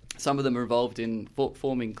 some of them are involved in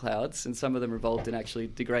forming clouds, and some of them are involved in actually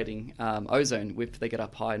degrading ozone if they get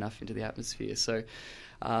up high enough into the atmosphere. So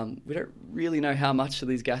we don't really know how much of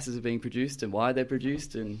these gases are being produced and why they're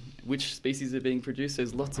produced and which species are being produced.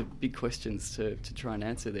 There's lots of big questions to try and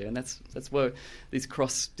answer there, and that's where these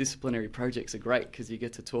cross-disciplinary projects are great, because you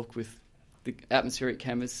get to talk with the atmospheric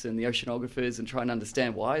chemists and the oceanographers and try and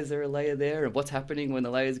understand why is there a layer there and what's happening when the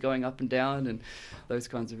layer is going up and down, and those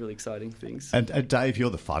kinds of really exciting things. And Dave, you're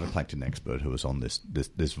the phytoplankton expert who was on this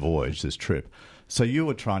voyage, this trip. So you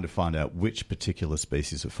were trying to find out which particular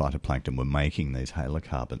species of phytoplankton were making these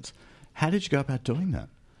halocarbons. How did you go about doing that?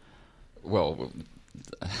 Well,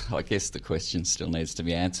 I guess the question still needs to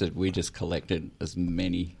be answered. We just collected as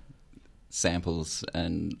many samples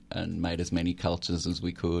and made as many cultures as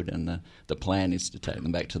we could, and the plan is to take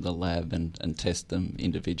them back to the lab and test them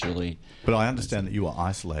individually. But I understand that you were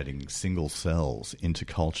isolating single cells into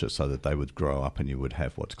culture so that they would grow up and you would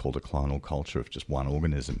have what's called a clonal culture of just one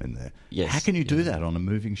organism in there. Yes. How can you do that on a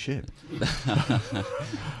moving ship?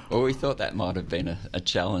 Well, we thought that might have been a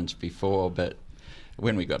challenge before, but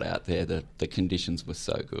when we got out there, the conditions were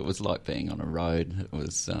so good. It was like being on a road. It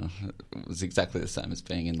was exactly the same as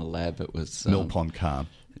being in the lab. It was Mill Pond calm.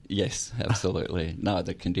 Yes, absolutely. No,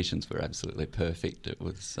 the conditions were absolutely perfect. It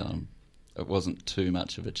was. It wasn't too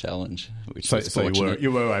much of a challenge, which was fortunate.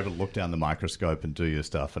 you were able to look down the microscope and do your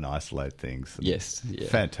stuff and isolate things. Yes, yeah.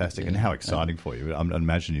 Fantastic. Yeah. And how exciting for you. I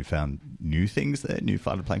imagine you found new things there, new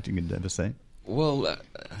phytoplankton you'd never seen. Well,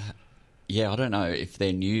 yeah, I don't know if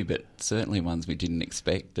they're new, but certainly ones we didn't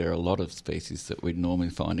expect. There are a lot of species that we'd normally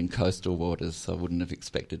find in coastal waters, so I wouldn't have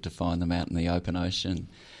expected to find them out in the open ocean.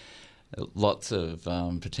 Lots of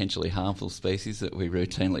potentially harmful species that we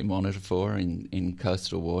routinely monitor for in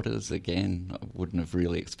coastal waters. Again, I wouldn't have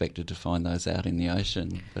really expected to find those out in the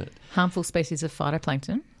ocean. But harmful species of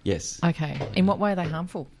phytoplankton? Yes. Okay. In what way are they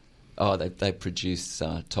harmful? Oh, they produce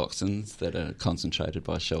toxins that are concentrated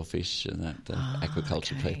by shellfish, and that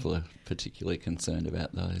aquaculture people are particularly concerned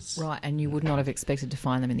about those. Right, and you would not have expected to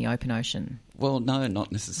find them in the open ocean? Well, no,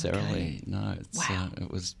 not necessarily. Okay. No, Wow.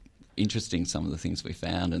 It was interesting, some of the things we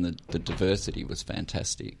found, and the diversity was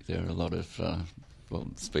fantastic. There are a lot of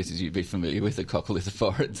species you'd be familiar with, the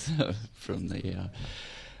coccolithophorids from the...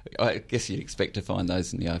 I guess you'd expect to find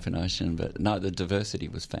those in the open ocean, but no, the diversity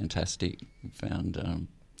was fantastic. We found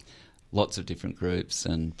lots of different groups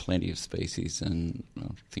and plenty of species, and I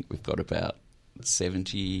think we've got about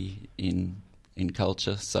 70 in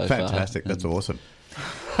culture so far. Fantastic, that's awesome.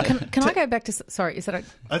 Can I go back to... Sorry, is that...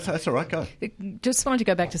 That's all right, go. Just wanted to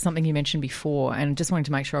go back to something you mentioned before, and just wanted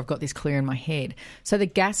to make sure I've got this clear in my head. So the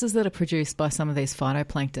gases that are produced by some of these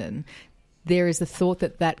phytoplankton, there is the thought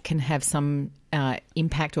that can have some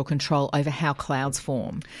impact or control over how clouds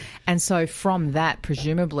form. And so from that,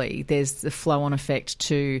 presumably, there's the flow-on effect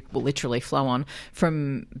to, well, literally flow-on,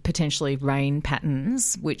 from potentially rain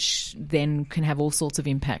patterns, which then can have all sorts of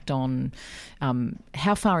impact on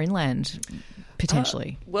how far inland,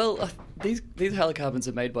 potentially. These halocarbons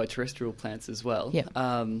are made by terrestrial plants as well. Yep.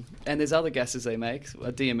 And there's other gases they make.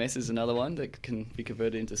 DMS is another one that can be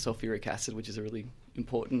converted into sulfuric acid, which is a really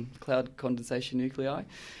important cloud condensation nuclei.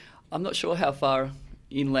 I'm not sure how far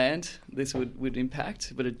inland this would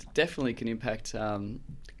impact, but it definitely can impact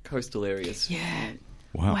coastal areas. Yeah.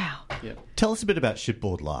 Wow. Yeah. Tell us a bit about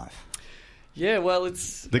shipboard life. Yeah, well,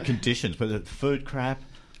 it's... The conditions, but the food crap.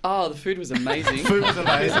 Oh, the food was amazing. Food was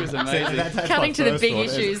amazing. Food was amazing. That's Cutting my to the first big thought.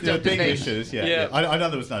 issues, Yeah, Dr. big Beach. issues, yeah. Yeah. I know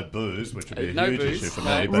there was no booze, which would be a No huge booze, issue for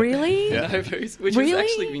no. me. But, Really? Yeah. No booze, which Really? has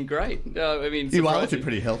actually been great. I mean, You are looking surprising.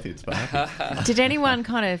 pretty healthy, it's bad. Did anyone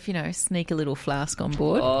kind of, sneak a little flask on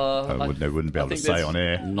board? I wouldn't be able to think say there's on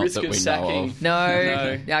air. Not risk that of we know sacking. of.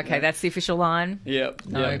 No. No. Okay, that's the official line. Yep.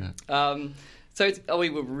 No. Yep. So we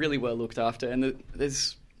were really well looked after, and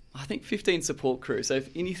there's, I think, 15 support crew. So if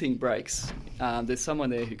anything breaks, there's someone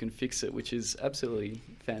there who can fix it, which is absolutely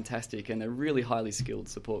fantastic, and a really highly skilled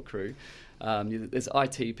support crew. There's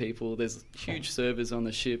IT people, there's huge servers on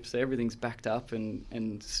the ship, so everything's backed up and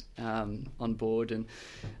on board, and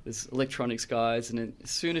there's electronics guys, and as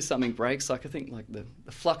soon as something breaks, I think the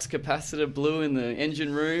flux capacitor blew in the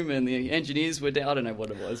engine room and the engineers were down, I don't know what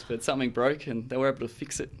it was, but something broke and they were able to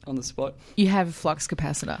fix it on the spot. You have a flux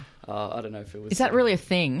capacitor. I don't know if it was... Is that really a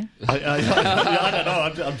thing? I don't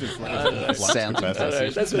know. I'm just like... Sounds I don't know,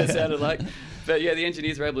 that's what it sounded like. But yeah, the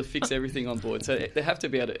engineers were able to fix everything on board. So they have to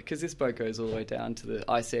be able to, because this boat goes all the way down to the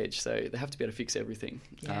ice edge, so they have to be able to fix everything.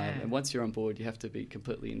 Yeah. And once you're on board, you have to be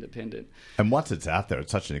completely independent. And once it's out there,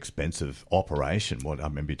 it's such an expensive operation. What I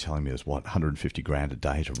remember you telling me is, $150,000 a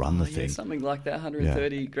day to run the thing. Something like that,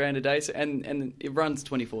 130 grand a day. So, and it runs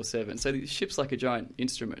 24/7. So the ship's like a giant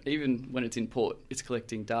instrument. Even when it's in port, it's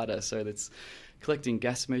collecting data. So that's collecting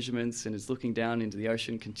gas measurements and it's looking down into the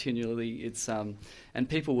ocean continually. It's and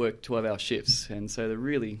people work 12-hour shifts, and so they're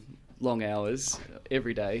really long hours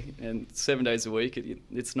every day and 7 days a week.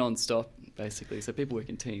 It's non-stop basically. So people work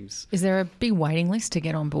in teams. Is there a big waiting list to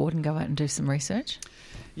get on board and go out and do some research?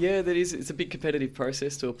 Yeah, that is. It's a big competitive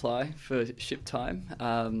process to apply for ship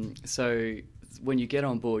time. So when you get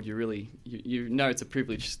on board, you really you know it's a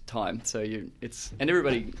privileged time. So and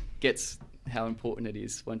everybody gets how important it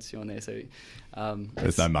is once you're on there. So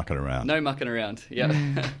there's no mucking around. No mucking around.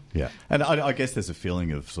 Yeah. Yeah, and I guess there's a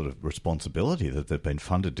feeling of sort of responsibility that they've been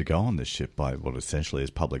funded to go on this ship by what essentially is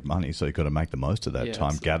public money. So you've got to make the most of that time,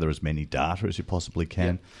 absolutely. gather as many data as you possibly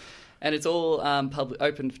can. Yeah. And it's all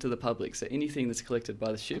open to the public. So anything that's collected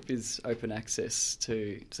by the ship is open access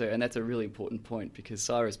to. And that's a really important point because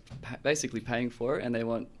Syrah's basically paying for it, and they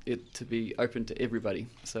want it to be open to everybody.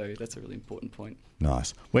 So that's a really important point.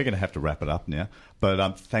 Nice. We're going to have to wrap it up now,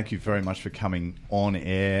 but thank you very much for coming on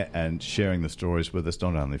air and sharing the stories with us,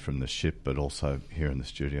 not only from the ship but also here in the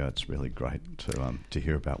studio. It's really great to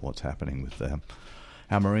hear about what's happening with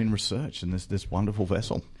our marine research and this wonderful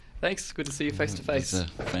vessel. Thanks. Good to see you face to face. It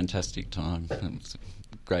was a fantastic time. It was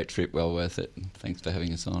a great trip, well worth it. Thanks for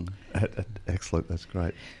having us on. Excellent. That's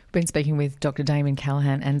great. Been speaking with Dr. Damien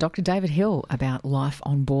Callaghan and Dr. David Hill about life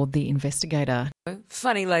on board the Investigator.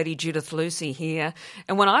 Funny lady Judith Lucy here.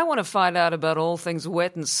 And when I want to find out about all things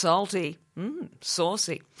wet and salty,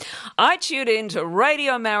 saucy, I tune in to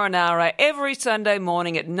Radio Marinara every Sunday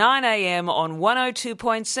morning at 9 a.m. on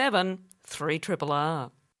 102.7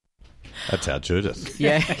 3RRR. That's our Judith.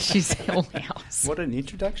 Yeah, she's all house. What an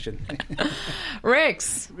introduction.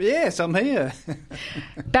 Rex. Yes, I'm here.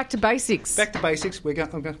 Back to basics. Back to basics.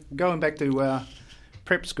 I'm going back to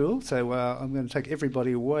prep school, so I'm going to take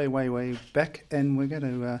everybody way back, and we're going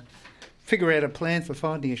to figure out a plan for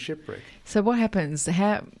finding a shipwreck. So what happens?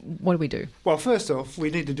 What do we do? Well, first off, we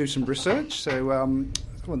need to do some research. So one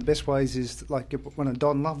of the best ways is like get one of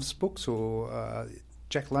Don Love's books or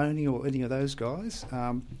Jack Loney or any of those guys.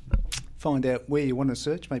 Find out where you want to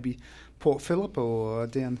search, maybe Port Phillip or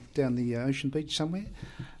down the Ocean Beach somewhere.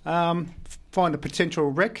 Find a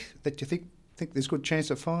potential wreck that you think there's a good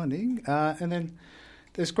chance of finding, and then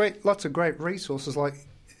there's lots of great resources. Like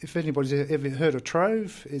if anybody's ever heard of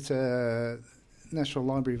Trove, it's a National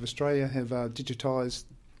Library of Australia have digitised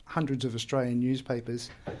hundreds of Australian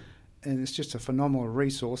newspapers, and it's just a phenomenal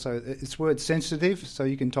resource. So it's word sensitive, so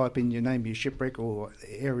you can type in your name, your shipwreck or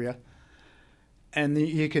area, and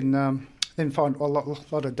you can then find a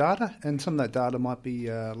lot of data, and some of that data might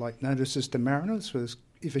be like notices to mariners.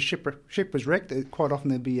 If a ship was wrecked, quite often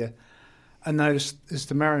there'd be a notice as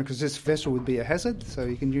to mariner because this vessel would be a hazard, so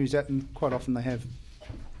you can use that, and quite often they have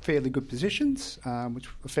fairly good positions, which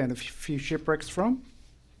I found a few shipwrecks from.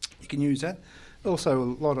 You can use that. Also a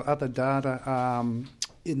lot of other data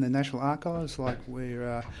in the National Archives, like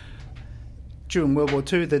where during World War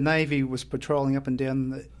II the Navy was patrolling up and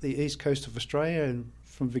down the east coast of Australia and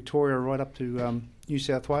from Victoria right up to New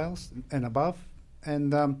South Wales and above.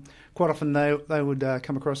 And quite often they would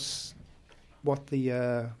come across what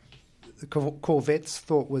the corvettes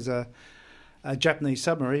thought was a Japanese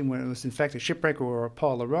submarine when it was in fact a shipwreck or a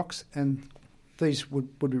pile of rocks. And these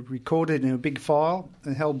would be recorded in a big file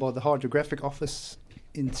and held by the Hydrographic Office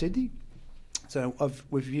in Sydney. So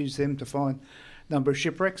we've used them to find a number of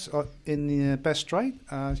shipwrecks in the Bass Strait.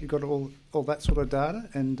 You've got all that sort of data,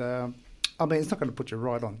 and it's not going to put you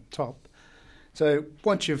right on top. So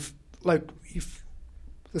once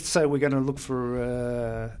let's say we're going to look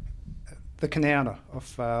for the Kanowna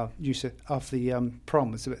of the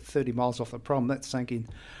Prom. It's about 30 miles off the Prom. That sank in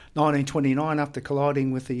 1929 after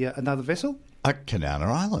colliding with another vessel. Kanowna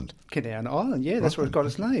Island. Kanowna Island, yeah, that's where it got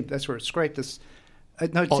its name. That's where it scraped its...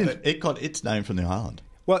 it got its name from the island?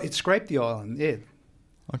 Well, it scraped the island, yeah.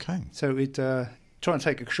 Okay. So it trying to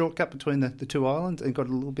take a shortcut between the two islands and got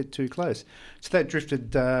a little bit too close. So that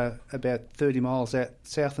drifted about 30 miles out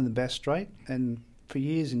south in the Bass Strait, and for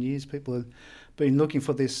years and years people have been looking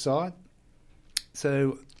for this site.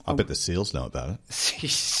 So I bet the seals know about it.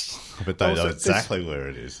 I bet they know exactly where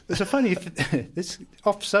it is. It's a funny... this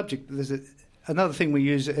off subject, there's another thing we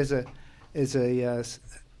use as a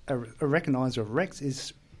recogniser of wrecks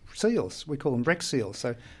is seals. We call them wreck seals.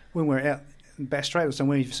 So when we're out in Bass Strait or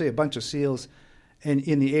somewhere, you see a bunch of seals and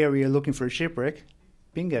in the area looking for a shipwreck,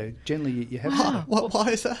 bingo, generally you have some. Why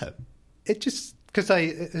is that? It just... Because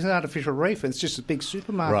it's an artificial reef, and it's just a big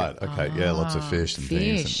supermarket. Right, okay, yeah, lots of fish and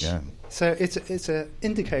things. And, yeah. So it's an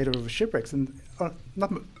indicator of shipwrecks. And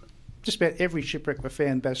just about every shipwreck we've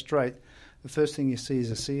found Bass Strait, the first thing you see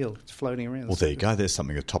is a seal. It's floating around. Well, there you go. There's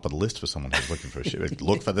something at the top of the list for someone who's looking for a shipwreck.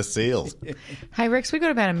 Look for the seals. Yeah. Hey, Rex, we've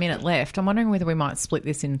got about a minute left. I'm wondering whether we might split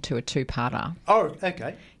this into a two-parter. Oh,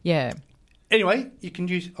 okay. Yeah. Anyway, you can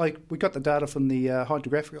use... we got the data from the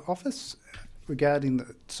Hydrographic Office regarding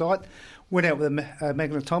the site. Went out with a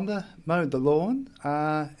magnetometer, mowed the lawn,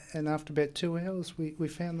 and after about 2 hours, we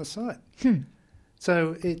found the site.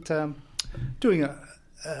 So it doing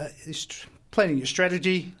planning your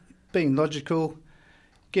strategy, being logical,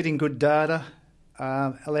 getting good data,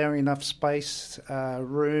 allowing enough space,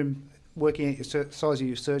 room, working out your size of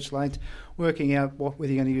your search lanes, working out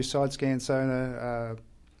whether you're going to use side scan sonar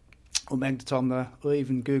or magnetometer or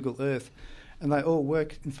even Google Earth. And they all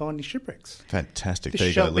work in finding shipwrecks. Fantastic.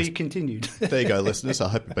 This shall be continued. There you go, listeners. I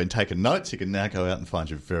hope you've been taking notes. You can now go out and find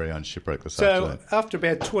your very own shipwreck this afternoon. So after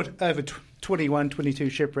about over 21,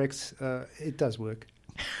 22 shipwrecks, it does work.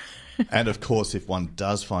 And, of course, if one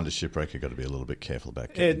does find a shipwreck, you've got to be a little bit careful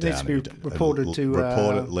about getting down. It needs to be reported to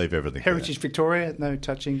report it, leave everything Heritage there. Victoria, no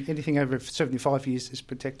touching. Anything over 75 years is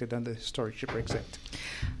protected under the Historic Shipwrecks Act.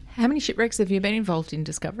 How many shipwrecks have you been involved in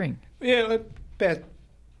discovering? Yeah, about...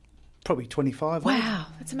 probably 25. Wow,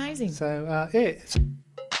 that's amazing. So, yeah.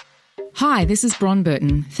 Hi, this is Bron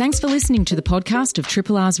Burton. Thanks for listening to the podcast of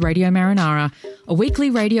Triple R's Radio Marinara, a weekly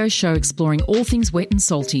radio show exploring all things wet and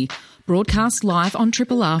salty, broadcast live on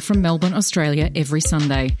Triple R from Melbourne, Australia every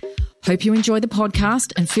Sunday. Hope you enjoy the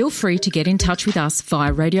podcast and feel free to get in touch with us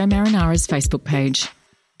via Radio Marinara's Facebook page.